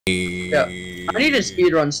Yeah, I need to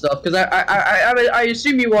speedrun stuff because I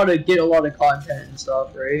assume you want to get a lot of content and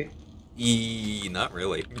stuff, right? Not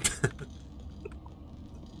really.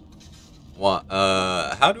 What?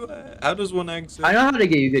 How does one exit? I know how to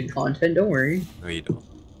get you good content. Don't worry. No, you don't.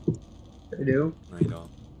 I do. No, you don't.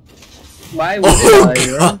 Why would Oh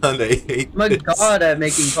I? God, I hate I'm a this. god at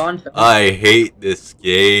making content. I hate this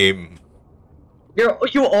game.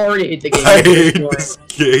 You already hate the game. I hate this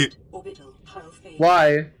game.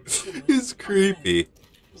 Why? It's creepy.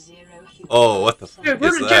 Oh, what the fuck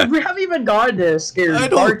is that? Dude, we haven't even gotten to scary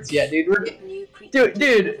parts yet, dude.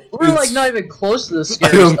 We're like not even close to the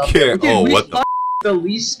scary stuff. I don't care. Dude, Oh, what the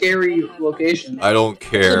least scary location. I don't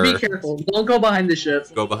care. So be careful. Don't go behind the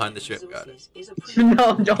ship. Go behind the ship. Got it.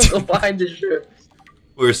 No, don't go behind the ship.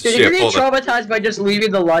 Where's the Dude, ship? you're getting traumatized by just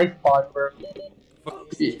leaving the life pod, bro.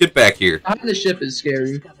 Get back here. Behind the ship is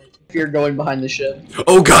scary. If you're going behind the ship.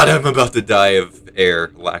 Oh God, I'm about to die of air.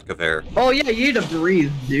 Lack of air. Oh yeah, you need to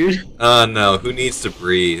breathe, dude. No. Who needs to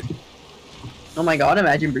breathe? Oh my god,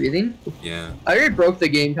 imagine breathing. Yeah. I already broke the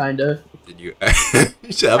game, kinda. Did you?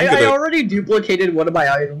 I already duplicated one of my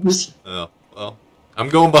items. Oh, well. I'm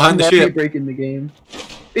going behind the ship. Breaking the game.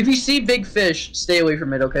 If you see big fish, stay away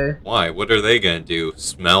from it, okay? Why? What are they gonna do?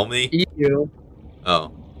 Smell me? Eat you.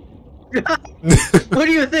 Oh. What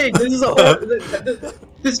do you think? This is a horror.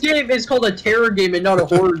 This game is called a terror game and not a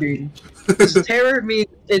horror game. Because terror means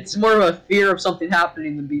it's more of a fear of something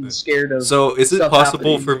happening than being scared of. So, is it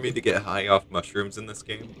possible happening. for me to get high off mushrooms in this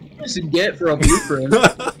game? Just get for a blueprint.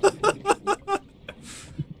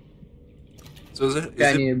 So is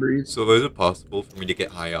it possible for me to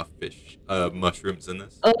get high off mushrooms in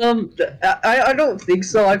this? I don't think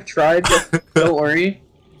so. I've tried. But don't worry.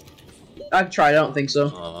 I've tried. I don't think so.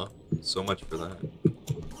 Aw, so much for that.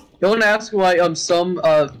 Don't ask why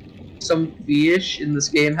some fish in this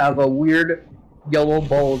game have a weird yellow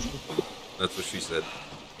balls. That's what she said.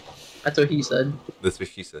 That's what he said. That's what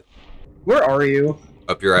she said. Where are you?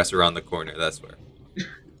 Up your ass around the corner, that's where.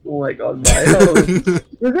 Oh my god, no.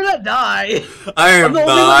 You're gonna die! I am not.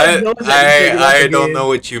 I don't know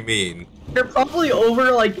what you mean. You're probably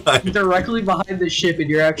over, like, directly behind the ship and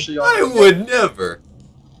you're actually on I would never.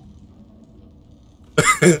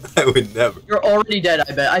 I would never. You're already dead,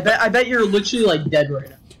 I bet. I bet you're literally, like, dead right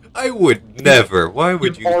now. I would never. Why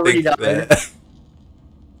would you think that?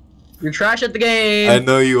 You're trash at the game! I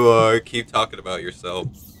know you are. Keep talking about yourself.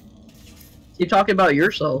 Keep talking about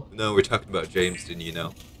yourself. No, we're talking about James, didn't you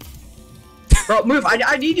know? Bro, move.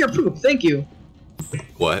 I need your poop. Thank you.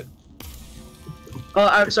 What?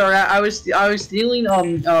 I'm sorry. I was stealing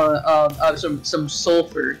some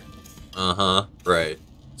sulfur. Uh-huh. Right.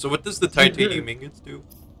 So what does the titanium ingots do?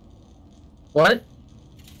 What?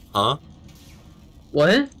 Huh?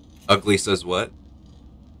 What? Ugly says what?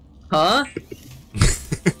 Huh?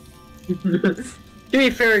 To be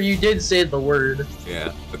fair, you did say the word.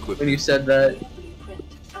 Yeah. When you said that.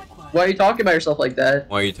 Why are you talking about yourself like that?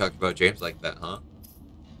 Why are you talking about James like that, huh?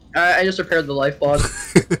 I just repaired the life pod.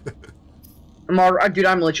 Dude,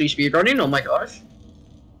 I'm literally speedrunning. Oh my gosh.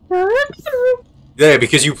 Yeah,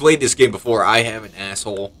 because you played this game before. I haven't,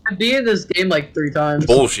 asshole. I've been in this game like 3 times.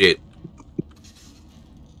 Bullshit.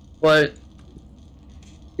 What?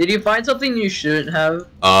 Did you find something you shouldn't have?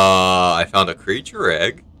 I found a creature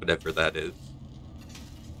egg, whatever that is.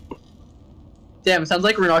 Damn, sounds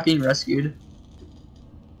like we're not getting rescued.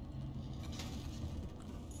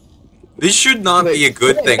 This should not be a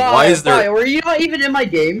good thing. Why is there... Were you not even in my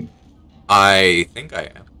game? I think I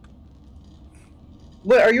am.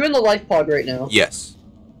 Wait, are you in the life pod right now? Yes.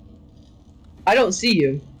 I don't see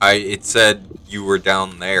you. It said you were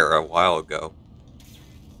down there a while ago.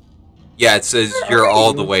 Yeah, it says you're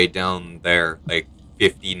all the way down there, like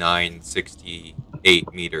 59,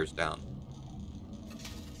 68 meters down.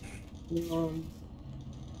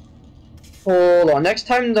 Hold on. Next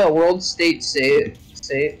time the world state say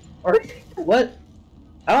or what?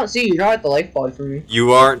 I don't see you. You're not at the life pod for me.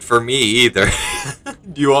 You aren't for me either.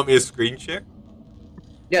 Do you want me to screen share?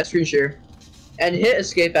 Yeah, screen share. And hit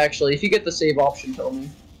escape actually. If you get the save option, tell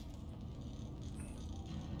me.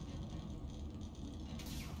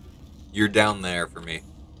 You're down there for me.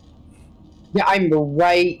 Yeah, I'm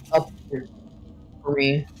right up here for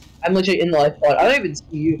me. I'm legit in the life pod. I don't even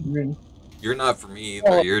see you. You're not for me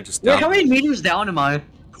either. You're just down. Wait, how many meters down am I?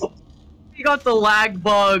 You got the lag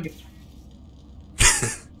bug.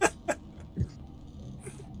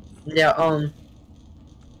 Yeah,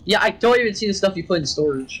 yeah, I don't even see the stuff you put in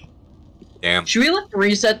storage. Damn. Should we like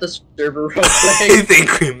reset the server real quick? I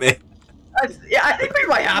think we may. Yeah, I think we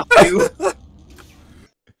might have to.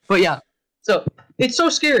 But yeah, so it's so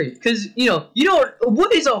scary because you know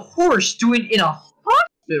what is a horse doing in a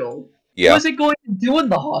hospital. Yeah. What is it going to do in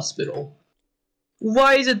the hospital?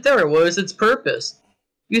 Why is it there? What is its purpose?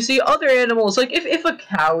 You see, other animals, like if a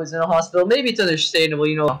cow is in a hospital, maybe it's understandable,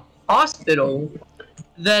 you know, a hospital,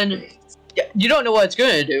 then you don't know what it's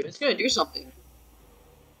going to do. It's going to do something.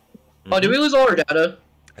 Oh, did we lose all our data?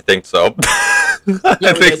 I think so.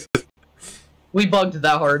 Yeah, we did. We bugged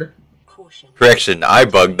that hard. Correction, I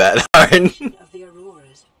bugged that hard.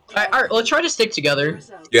 Alright, let's try to stick together.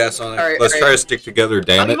 Yeah, Sonic, let's try to stick together,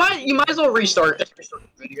 damn it. You might as well restart the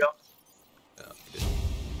video.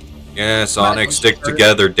 Yeah, Sonic, stick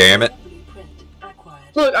together, damn it.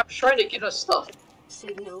 Look, I'm trying to get us stuff.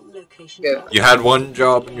 Yeah. You had one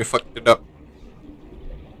job and you fucked it up.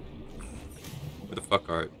 Where the fuck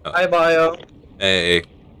are you? Oh. Hi, Bio. Hey.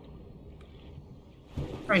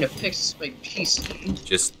 I'm trying to fix my PC.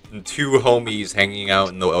 Just two homies hanging out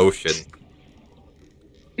in the ocean.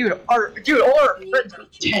 Dude, all our friends are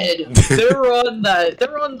dead.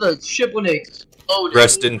 They're on the ship when it exploded.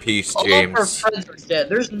 Rest in peace, James. All of our friends are dead.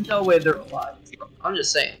 There's no way they're alive. I'm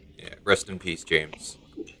just saying. Yeah, rest in peace, James.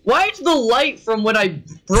 Why is the light from when I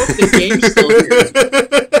broke the game still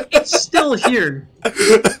here? It's still here.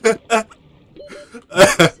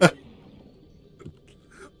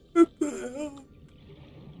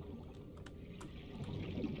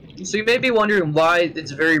 So you may be wondering why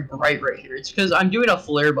it's very bright right here. It's because I'm doing a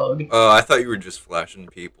flare bug. I thought you were just flashing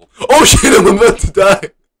people. Oh shit, I'm about to die!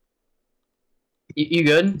 You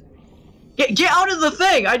good? Get out of the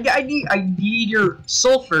thing! I need your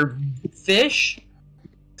sulfur. Fish?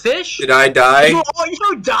 Fish? Did I die?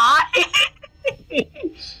 You die?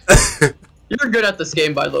 You're good at this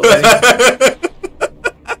game, by the way.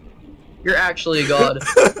 You're actually a god.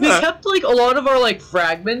 We kept, like, a lot of our, like,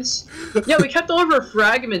 fragments. Yeah, we kept all of our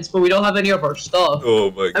fragments, but we don't have any of our stuff. Oh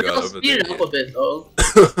my god. I'll speed it up a bit, though.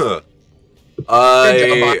 You are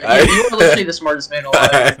literally the smartest man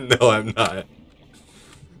alive. No, I'm not.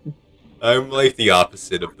 I'm, like, the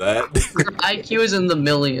opposite of that. Your IQ is in the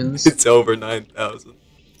millions. It's over 9,000.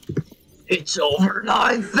 It's over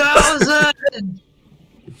 9,000!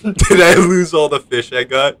 Did I lose all the fish I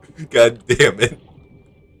got? God damn it.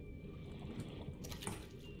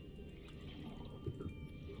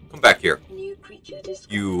 Come back here.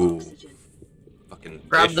 You fucking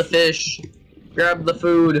Grab fish. the fish. Grab the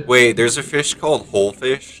food. Wait, there's a fish called whole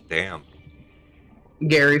fish? Damn.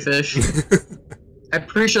 Gary fish. I'm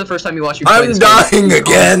pretty sure the first time you watched me play I'm dying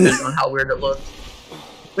again! On how weird it looked.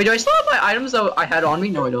 Wait, do I still have my items that I had on me?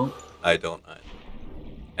 No, I don't. I don't.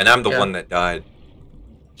 And I'm the one that died.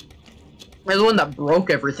 I'm the one that broke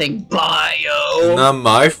everything. Bio! Not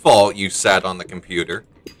my fault you sat on the computer.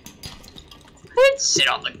 I didn't sit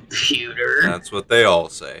on the computer. That's what they all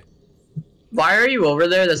say. Why are you over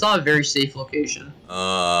there? That's not a very safe location.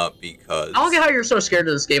 Because... I don't get how you're so scared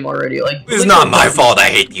of this game already. Like, it's not my fault I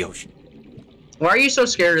hate the ocean. Why are you so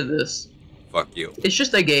scared of this? Fuck you. It's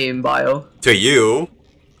just a game, Bio. To you?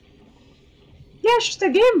 Yeah, it's just a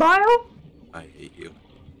game, Bio. I hate you.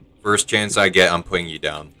 First chance I get, I'm putting you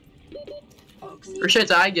down. First chance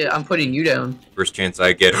I get, I'm putting you down. First chance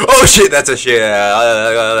I get, oh shit, that's a shit,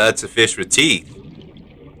 that's a fish with teeth.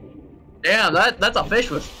 Damn, that's a fish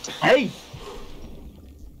with teeth.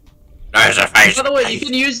 There's a fish. By the way,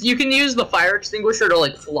 you can use the fire extinguisher to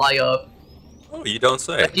like fly up. Oh, you don't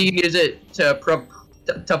say. Like, you can use it to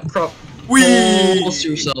Whee! pulse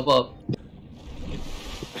yourself up.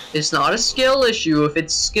 It's not a skill issue if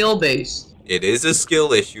it's skill based. It is a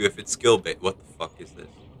skill issue if it's skill based. What the fuck is this?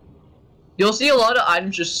 You'll see a lot of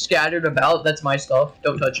items just scattered about. That's my stuff.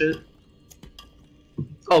 Don't touch it.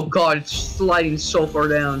 Oh god, it's sliding so far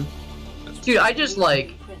down. Dude, I just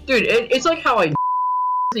like... Dude, it's like how I...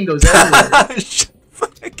 thing goes everywhere.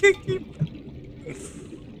 I can't keep...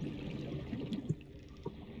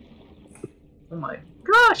 Oh my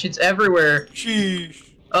gosh, it's everywhere. Sheesh.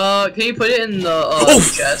 Can you put it in the,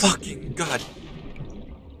 chest? Oh, fucking god.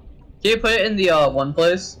 Can you put it in the, one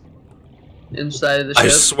place? Inside of the ship? I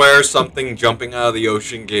swear something jumping out of the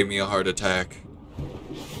ocean gave me a heart attack.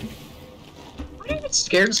 Why do you get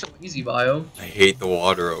scared so easy, Bio? I hate the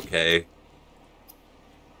water, okay?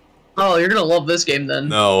 Oh, you're gonna love this game then.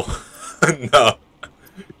 No. No.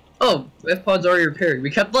 Oh, F-pod's already repaired. We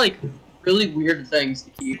kept, like, really weird things to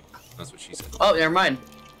keep. That's what she said. Oh, never mind.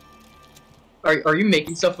 Are you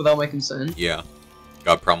making stuff without my consent? Yeah.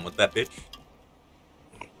 Got a problem with that bitch?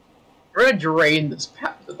 We're gonna drain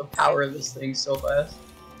the power of this thing so fast.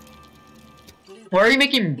 Why are you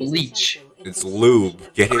making bleach? It's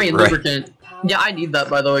lube. Get it right. Lubricant. Yeah, I need that,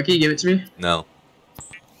 by the way. Can you give it to me? No.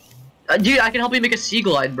 Dude, I can help you make a sea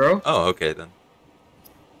glide, bro. Oh, okay then.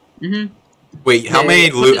 Mm-hmm. Wait,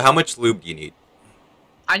 how much lube do you need?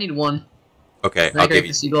 I need one. Okay, I'll give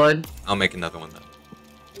you the sea glide. I'll make another one then.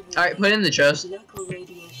 Alright, put it in the chest.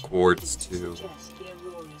 Quartz 2.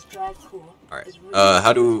 Alright.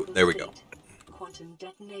 How do... There we go.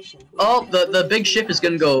 Oh, the big ship is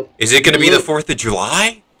gonna go... Is it gonna be the 4th of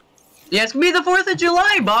July? Yeah, it's gonna be the 4th of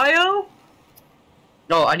July, Bio!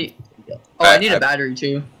 No, I need... Oh, I need a battery,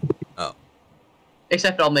 too. Oh.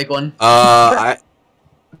 Except I'll make one. I...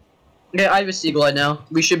 Okay, I have a sea glide now.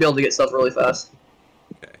 We should be able to get stuff really fast.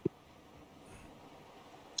 Okay.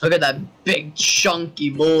 Look at that big, chunky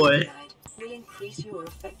boy.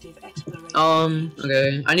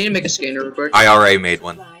 Okay. I need to make a scanner real quick. I already made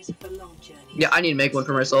one. Yeah, I need to make one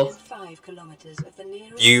for myself.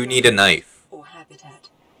 You need a knife.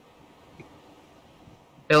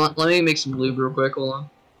 Hey, let me make some lube real quick, hold on.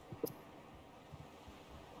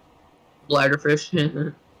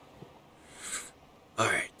 Bladderfish.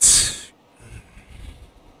 Alright.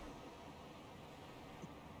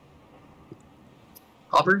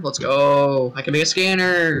 Hopper, let's go. I can make a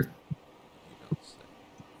scanner.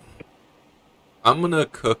 I'm gonna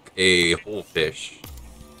cook a whole fish.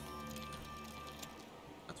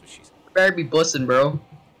 That's what she said. Better be bussin', bro.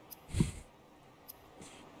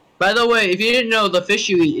 By the way, if you didn't know, the fish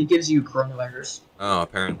you eat, it gives you coronavirus. Oh,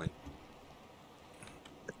 apparently.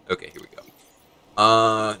 Okay, here we go.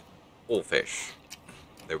 Whole fish.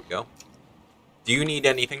 There we go. Do you need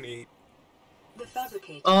anything to eat?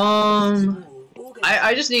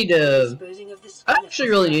 I just need to... I don't actually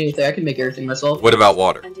really need anything. I can make everything myself. What about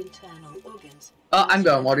water? I'm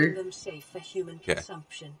going water. Okay.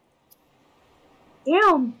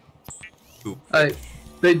 Damn. Alright,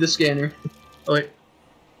 made the scanner. Oh, wait.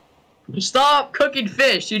 Stop cooking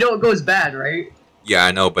fish! You know it goes bad, right? Yeah,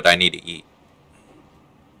 I know, but I need to eat.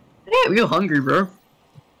 Damn, you're hungry, bro.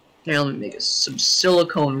 Okay, let me make some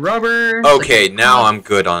silicone rubber. Okay, now I'm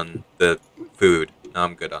good on the food. Now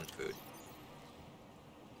I'm good on food.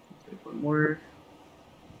 One more.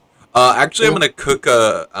 Actually, I'm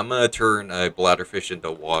gonna turn a bladderfish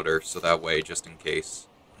into water, so that way, just in case.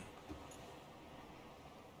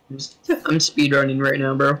 I'm speedrunning right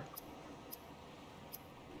now, bro.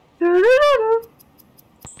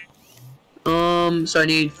 So I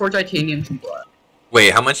need 4 titanium, 2 black.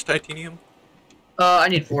 Wait, how much titanium? I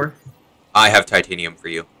need 4. I have titanium for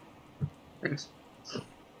you. Thanks.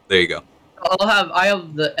 There you go. I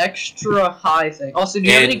have the extra high thing. Also, do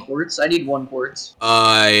you have any quartz? I need 1 quartz.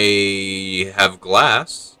 I have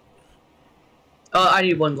glass. I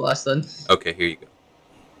need 1 glass then. Okay, here you go.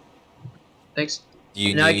 Thanks. Do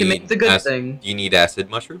you now I can make the good thing. Do you need acid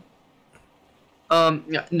mushroom?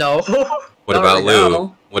 No. What about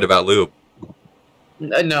lube? What about lube?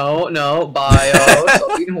 No, bio.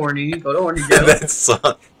 Stop being horny. Go to horny jail.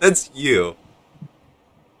 That's you.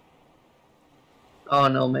 Oh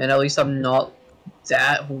no, man. At least I'm not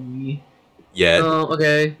that horny. Yet.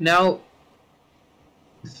 Okay. Now.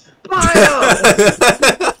 Bio.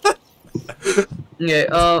 Okay.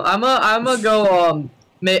 I'm gonna go.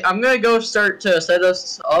 I'm gonna go start to set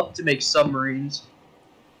us up to make submarines.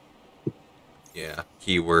 Yeah.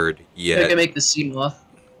 Keyword. Yeah. I can make the sea moth.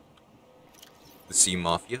 The sea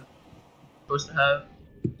mafia. Supposed to have.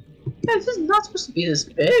 Yeah, this is not supposed to be this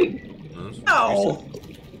big. No.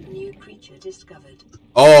 New creature discovered.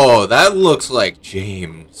 Oh, that looks like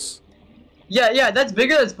James. Yeah, that's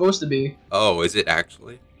bigger than it's supposed to be. Oh, is it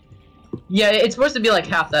actually? Yeah, it's supposed to be like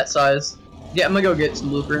half that size. Yeah, I'm gonna go get some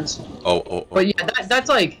blueprints. Oh. But yeah, that's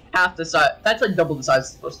like half the size. That's like double the size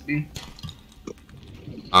it's supposed to be.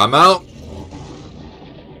 I'm out.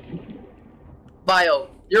 Bio,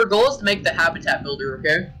 your goal is to make the habitat builder,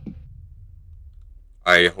 okay?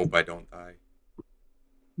 I hope I don't die.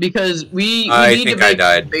 Because we I need think to make I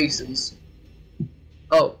died. bases.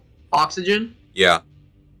 Oh, oxygen? Yeah.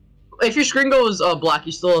 If your screen goes black,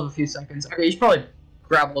 you still have a few seconds. Okay, you should probably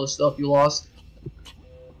grab all the stuff you lost.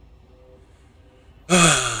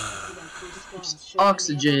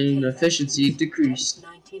 Oxygen efficiency decreased.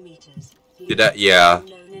 Yeah.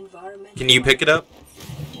 Can you pick it up?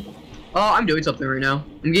 Oh, I'm doing something right now.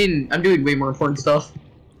 I'm doing way more important stuff.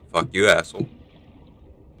 Fuck you, asshole.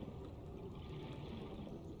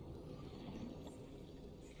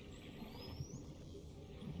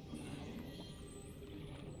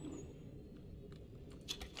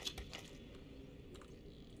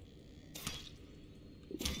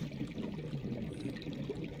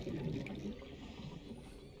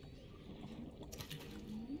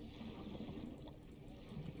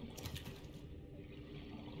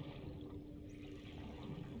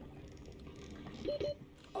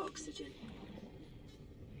 Oxygen.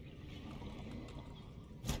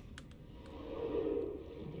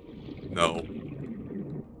 No.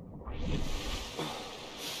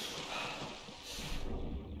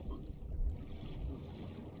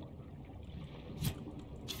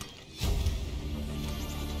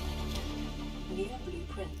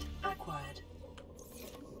 blueprint acquired.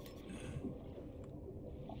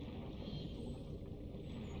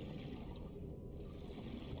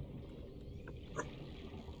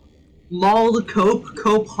 Mauled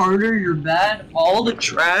cope harder, you're bad. All the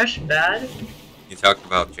trash, bad. You talked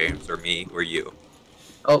about James or me or you.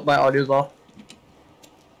 Oh, my audio's off.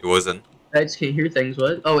 It wasn't. I just can't hear things,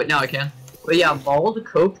 what? Oh, wait, now I can. But yeah, mauled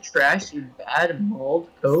cope, trash, you're bad. Mauled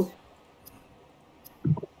cope.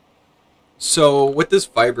 So, what does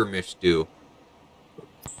fiber mesh do?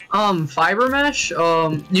 Fiber mesh, you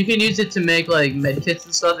can use it to make, like, medkits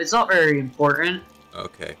and stuff. It's not very important.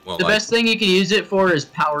 Okay, well, The best thing you can use it for is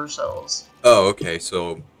power cells. Oh, okay,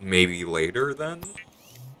 so maybe later then?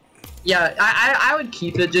 Yeah, I would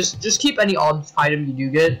keep it. Just keep any odd item you do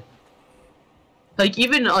get. Like,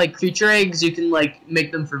 even, like, creature eggs, you can, like,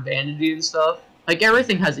 make them for vanity and stuff. Like,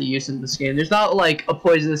 everything has a use in this game. There's not, like, a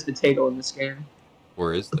poisonous potato in this game.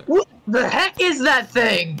 Or is there? What the heck is that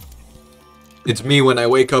thing? It's me when I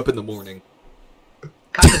wake up in the morning.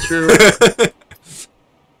 Kinda true.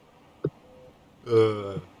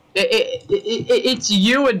 It's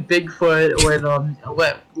you and Bigfoot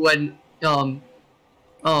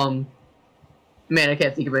man, I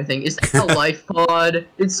can't think of anything. Is that a life pod?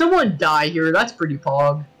 Did someone die here? That's pretty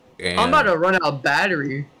pog. Yeah. I'm about to run out of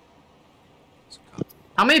battery.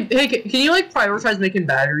 How many? Hey, can you like prioritize making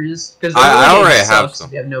batteries? Because I already have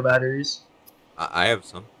some. We have no batteries. I have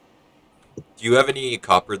some. Do you have any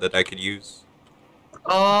copper that I could use?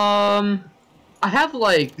 I have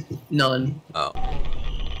like none. Oh.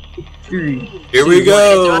 Here we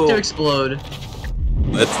go. It's about to explode.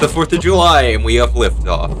 It's the 4th of July and we have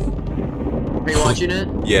liftoff. Are you watching it?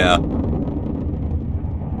 Yeah.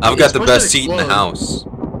 I've got the best seat in the house.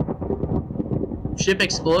 Ship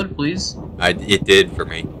explode, please. It did for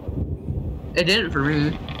me. It didn't for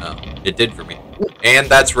me. No, it did for me. And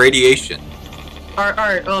that's radiation.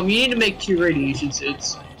 Alright, you need to make 2 radiation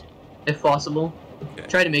suits. If possible. Okay.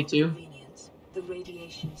 Try to make 2. The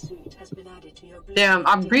radiation suit has been added to your Damn,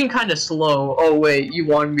 I'm being kinda slow. Oh wait, you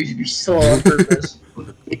wanted me to be slow on purpose.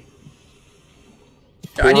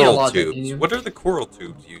 I need a lot Coral tubes. of What are the coral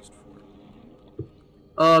tubes used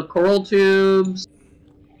for? Coral tubes.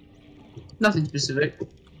 Nothing specific.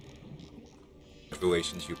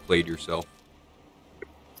 Congratulations, you played yourself.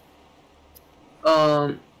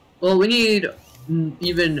 Well, we need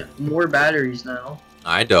even more batteries now.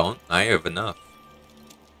 I don't. I have enough.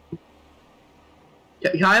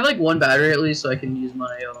 Yeah, can I have like 1 battery at least so I can use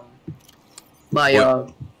my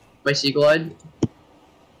my Sea Glide?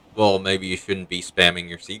 Well, maybe you shouldn't be spamming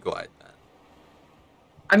your Sea Glide then.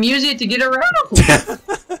 I'm using it to get around.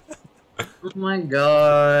 Oh my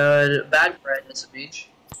god, bad friend, it's a beach.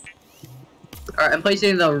 Alright, I'm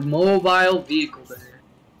placing the mobile vehicle there.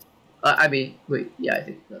 I mean, wait, yeah, I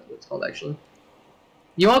think that's what it's called actually.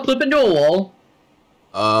 You want to clip into a wall?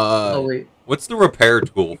 Oh wait. What's the repair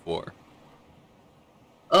tool for?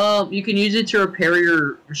 You can use it to repair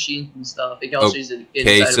your machines and stuff. You can also use it inside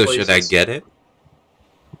Okay, of so places. should I get it?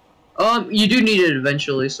 You do need it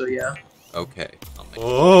eventually, so yeah. Okay.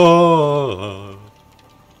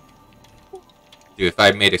 Dude, if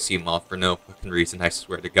I made a sea moth for no fucking reason, I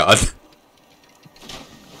swear to God.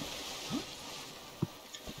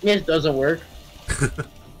 It doesn't work. I'm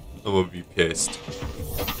gonna be pissed.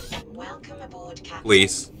 Welcome aboard, Captain.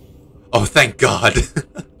 Please. Oh, thank God.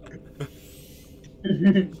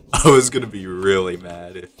 I was gonna be really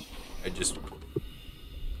mad if I just...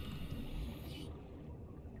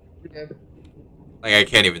 Like, I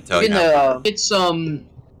can't even tell you how. It's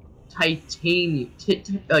titanium.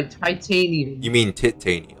 Titanium. You mean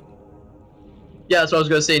titanium? Yeah, that's what I was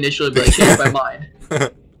gonna say initially, but I changed my mind.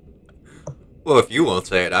 Well, if you won't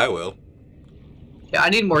say it, I will. Yeah,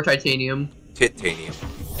 I need more titanium. Titanium.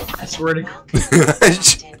 I swear to God.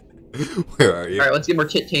 Where are you? Alright, let's get more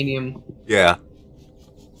titanium. Yeah.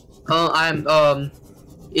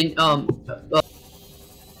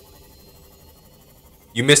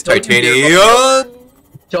 You missed titanium!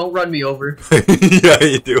 Don't run me over. Yeah,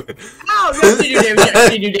 you do it. Ow! You actually do damage, you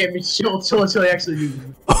actually do damage. Chill, actually do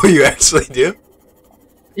damage. Oh, you actually do?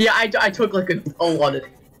 Yeah, I took like a lot of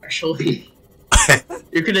damage, actually.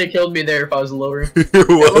 You could have killed me there if I was lower. Let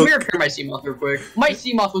me repair my Seamoth real quick. My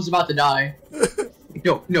Seamoth was about to die.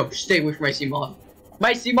 No, stay away from my Seamoth.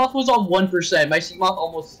 My Seamoth was on 1%. My Seamoth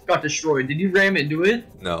almost got destroyed. Did you ram into it?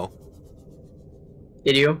 No.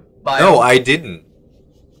 Did you? Bye. No, I didn't.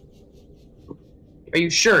 Are you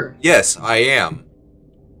sure? Yes, I am.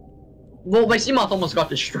 Well, my Seamoth almost got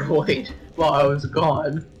destroyed while I was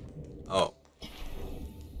gone. Oh.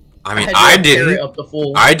 I mean, I I didn't. Up the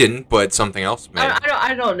full. I didn't, but something else made.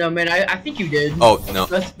 I don't know, man. I think you did. Oh no,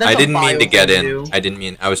 that's I didn't mean to get in. Do. I didn't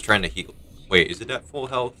mean. I was trying to heal. Wait, is it at full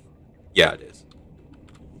health? Yeah, it is.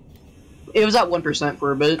 It was at 1%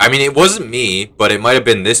 for a bit. I mean, it wasn't me, but it might have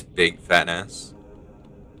been this big fat ass.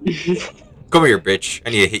 Come here, bitch.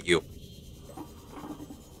 I need to hit you.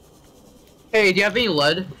 Hey, do you have any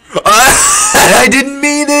lead? I didn't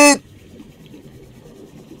mean it!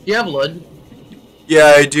 Do you have lead?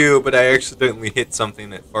 Yeah, I do, but I accidentally hit something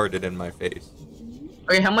that farted in my face.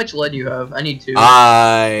 Okay, how much lead do you have? I need 2.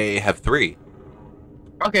 I have 3.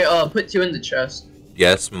 Okay, put 2 in the chest.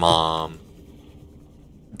 Yes, Mom.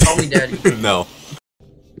 Call me daddy. No.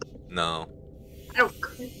 No. I don't...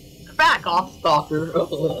 Back off, stalker.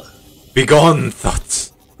 Begone,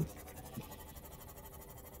 thoughts.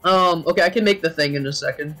 Okay, I can make the thing in a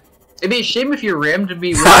second. It'd be a shame if you rammed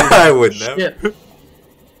me with I would never.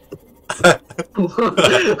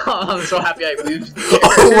 I'm so happy I moved.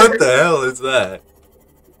 Oh, what the hell is that?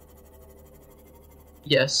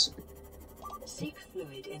 Yes. Seek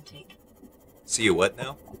fluid intake. See you what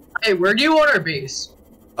now? Hey, where do you want our base?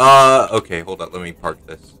 Okay, hold up, let me park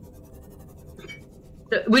this.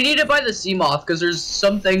 We need to buy the sea moth, because there's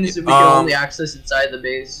some things that we can only access inside the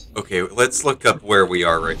base. Okay, let's look up where we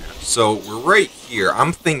are right now. So, we're right here.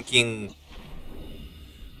 I'm thinking...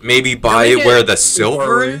 maybe by where the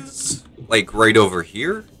silver is? Like, right over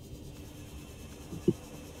here?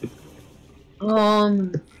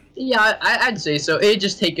 Yeah, I'd say so. It'd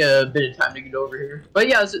just take a bit of time to get over here. But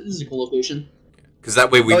yeah, this is a cool location. Because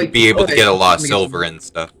that way we'd be able to get a lot of silver and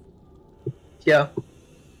stuff. Yeah.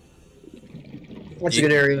 That's a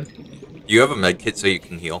good area. Do you have a med kit so you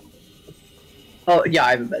can heal? Oh, yeah,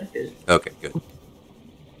 I have a med kit. Okay, good.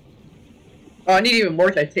 Oh, I need even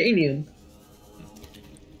more titanium.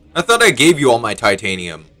 I thought I gave you all my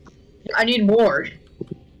titanium. I need more.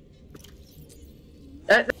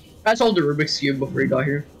 That's all the Rubik's Cube before he got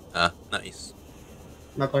here. Nice.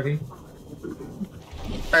 Not talking.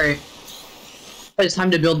 Alright. It's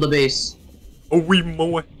time to build the base. Oh, we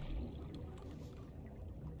mow.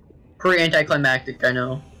 Pretty anticlimactic, I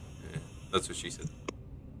know. Yeah, that's what she said.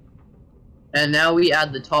 And now we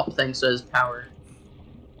add the top thing so it's power.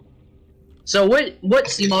 So what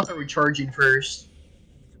CMOS are we charging first?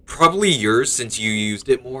 Probably yours since you used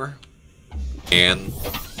it more. And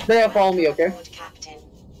They follow me, okay?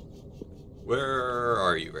 where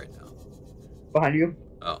are you right now? Behind you.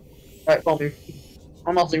 Oh. Alright, follow me.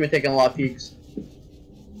 I'm also gonna be taking a lot of peeks.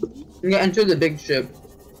 I'm gonna enter the big ship.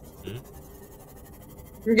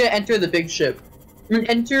 I'm gonna enter the big ship. I'm gonna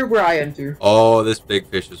enter where I enter. Oh, this big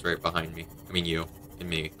fish is right behind me. I mean you and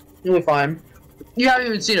me. You'll be fine. You haven't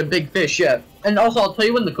even seen a big fish yet. And also, I'll tell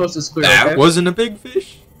you when the coast is clear, That okay? wasn't a big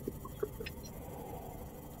fish?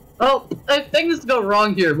 Oh, if things go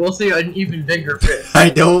wrong here, we'll see an even bigger fish. I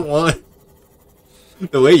don't want...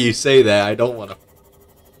 The way you say that, I don't want to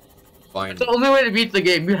find... It's the only way to beat the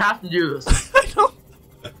game. You have to do this. I don't...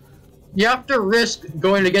 You have to risk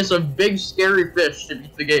going against a big, scary fish to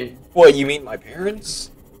beat the game. What, you mean my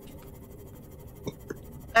parents?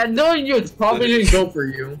 And knowing you, it's probably gonna go for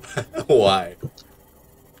you. Why?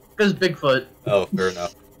 Because Bigfoot. Oh, fair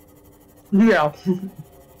enough. Yeah.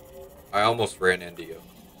 I almost ran into you.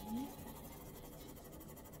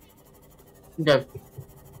 Okay.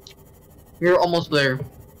 You're almost there. What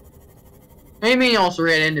do you mean you also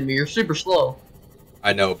ran into me? You're super slow.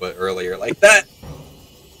 I know, but earlier like that.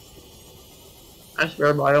 I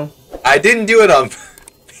swear, Bio. I didn't do it on...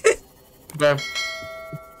 Okay.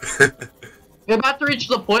 We're about to reach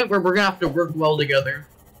the point where we're gonna have to work well together.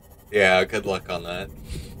 Yeah, good luck on that.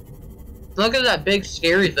 Look at that big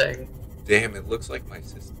scary thing. Damn, it looks like my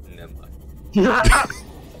sister. Never mind.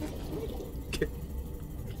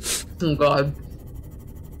 Oh god.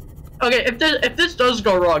 Okay, if this does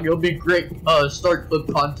go wrong, it'll be great start clip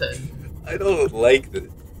content. I don't like this.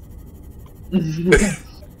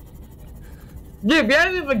 Dude, we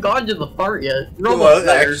haven't even gotten to the part yet. We're almost Well,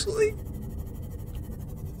 there. actually...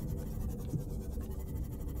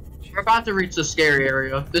 We're about to reach the scary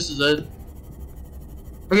area. This is it.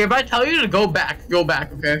 Okay, if I tell you to go back,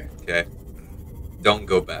 okay? Okay. Don't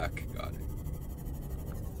go back. Got it.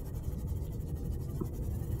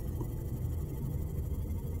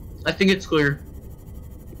 I think it's clear.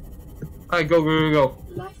 Alright, go.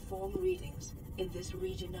 Life form readings in this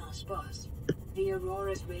region are sparse. The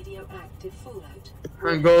Aurora's radioactive fallout.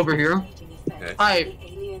 Alright, go over here. Okay.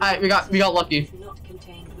 Alright, we got lucky. Not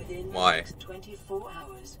contained within the Why? next 24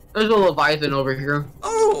 hours. There's a Leviathan over here.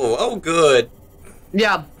 Oh, good.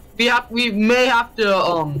 Yeah, we may have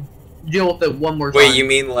to deal with it one more time. Wait, you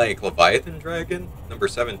mean like Leviathan Dragon? Number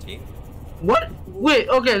 17? What? Wait,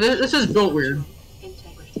 okay, this is built weird.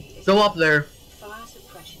 Go up there.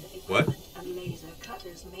 What?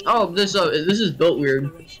 Oh, this is built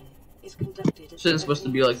weird. This isn't supposed to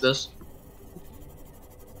be like this.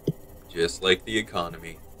 Just like the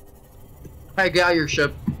economy. Hey, get out of your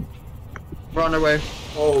ship. We're on our way.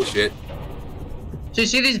 Oh shit. So you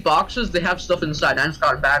see these boxes? They have stuff inside. And it's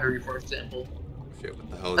got a battery, for example. Shit,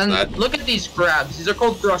 what the hell is And that? look at these crabs. These are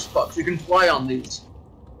called thrust bugs. You can fly on these.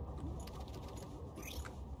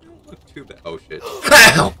 Look too bad. Oh shit.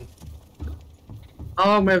 Ow!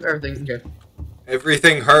 Oh, we have everything. Okay.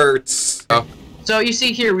 Everything hurts. Oh. So you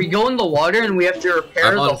see here, we go in the water and we have to repair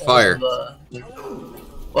I'm the on holes fire. in the...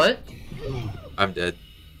 What? I'm dead.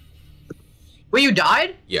 Wait, you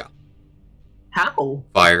died? Yeah. How?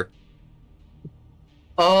 Fire.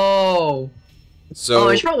 Oh. So. Oh,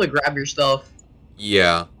 I should probably grab your stuff.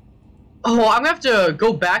 Yeah. Oh, I'm gonna have to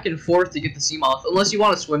go back and forth to get the sea moth, unless you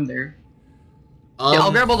want to swim there. Yeah,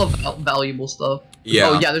 I'll grab all the valuable stuff. Yeah.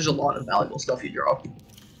 Oh yeah, there's a lot of valuable stuff you drop.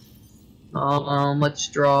 Let's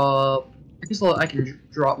drop. I guess I can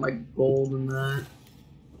drop my gold in that.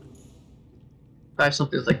 If I have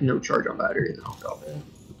something with like no charge on battery, then I'll drop it.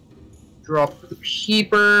 Drop the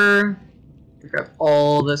keeper. Grab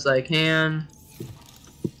all this I can.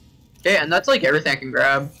 Okay, and that's like everything I can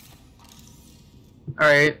grab. All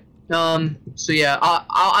right. So yeah,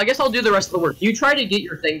 I guess I'll do the rest of the work. You try to get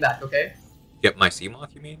your thing back, okay? Get my sea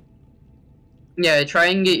moth, you mean? Yeah, try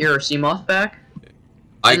and get your sea moth back. Okay.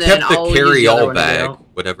 I kept the carry-all bag,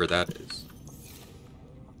 whatever that is.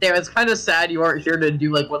 Damn, it's kind of sad you aren't here to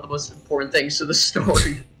do like one of the most important things to the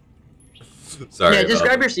story. Sorry. Yeah, just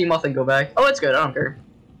grab your sea moth and go back. Oh, it's good. I don't care.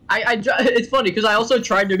 It's funny because I also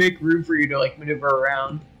tried to make room for you to like maneuver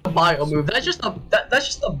around. A bio move. That's just a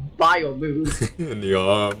bio move. In the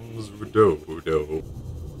arms of Dodo.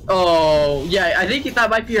 Oh yeah, I think that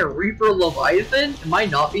might be a Reaper Leviathan. It might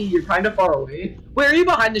not be. You're kind of far away. Wait, are you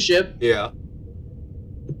behind the ship? Yeah.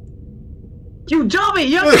 You dummy!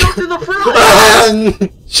 You have to go through the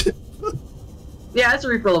front. Yeah, it's a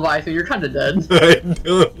Reaper Leviathan. You're kind of dead. I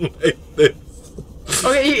don't like this.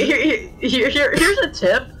 Okay, here's a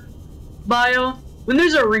tip, Bio. When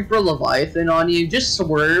there's a Reaper Leviathan on you, just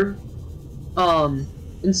swerve,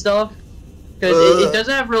 and stuff, because it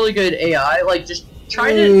doesn't have really good AI. Like, just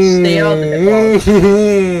try to stay out of the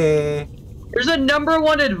hip. Here's a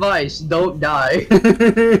 #1 advice: don't die.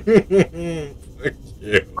 Fuck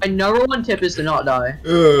you. My #1 tip is to not die.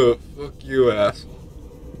 Ugh, fuck you, ass.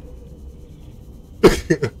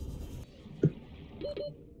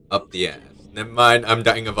 Up the ass. Never mind, I'm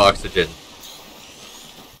dying of oxygen.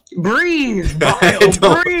 Breathe, Bio,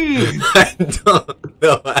 breathe. I don't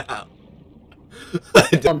know how.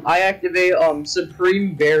 I activate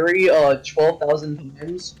Supreme Berry 12,000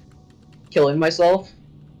 times, killing myself.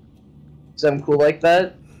 Cause I'm cool like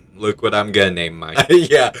that. Look what I'm gonna name mine.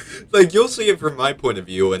 Yeah, like you'll see it from my point of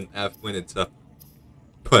view when it's up.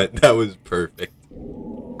 But that was perfect.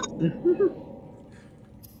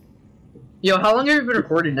 Yo, how long have you been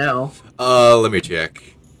recording now? Let me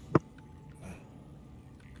check.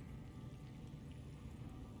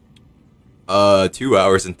 Two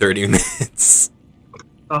hours and 30 minutes.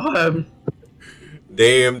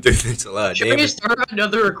 Damn, dude, that's a lot. Should we start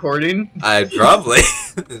another recording? I'd probably.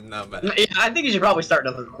 Not bad. Yeah, I think you should probably start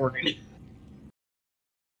another recording.